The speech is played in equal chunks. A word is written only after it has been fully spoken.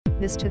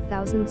This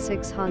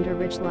 2006 Honda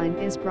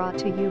Ridgeline is brought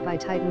to you by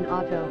Titan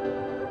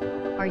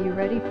Auto. Are you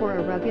ready for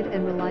a rugged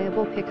and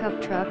reliable pickup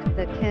truck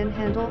that can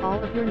handle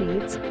all of your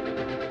needs?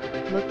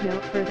 Look no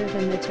further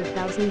than the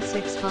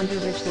 2006 Honda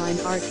Ridgeline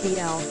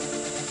RTL.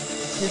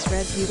 This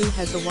red beauty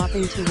has a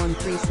whopping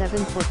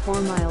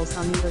 2137.4 miles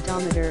on the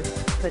odometer,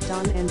 but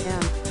Don and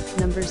Am,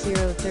 number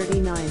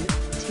 039,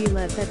 T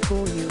let that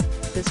fool you,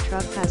 this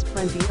truck has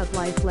plenty of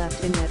life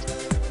left in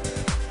it.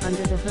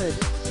 Under the hood,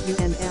 U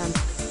and M,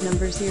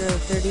 number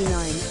 039,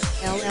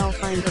 LL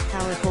find a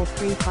powerful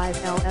 3.5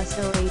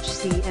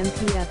 LSOHC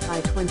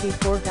MPFI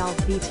 24-valve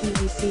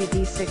VTEC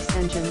V6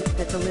 engine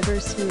that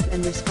delivers smooth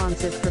and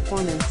responsive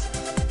performance.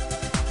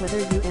 Whether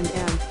U and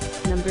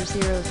M, number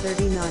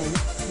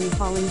 039,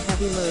 hauling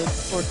heavy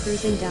loads or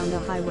cruising down the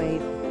highway,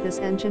 this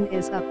engine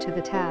is up to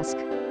the task.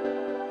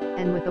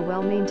 And with a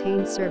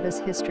well-maintained service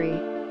history,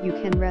 you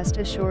can rest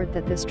assured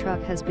that this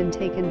truck has been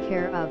taken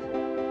care of.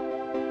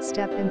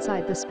 Step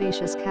inside the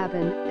spacious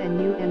cabin, and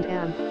U and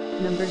M,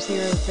 number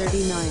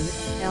 039,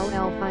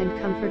 LL find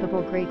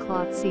comfortable gray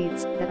cloth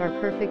seats that are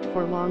perfect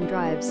for long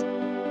drives.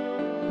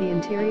 The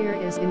interior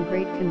is in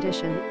great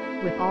condition,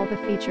 with all the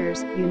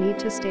features you need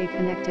to stay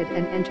connected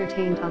and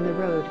entertained on the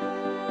road.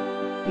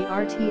 The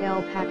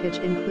RTL package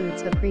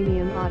includes a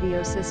premium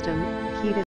audio system, heated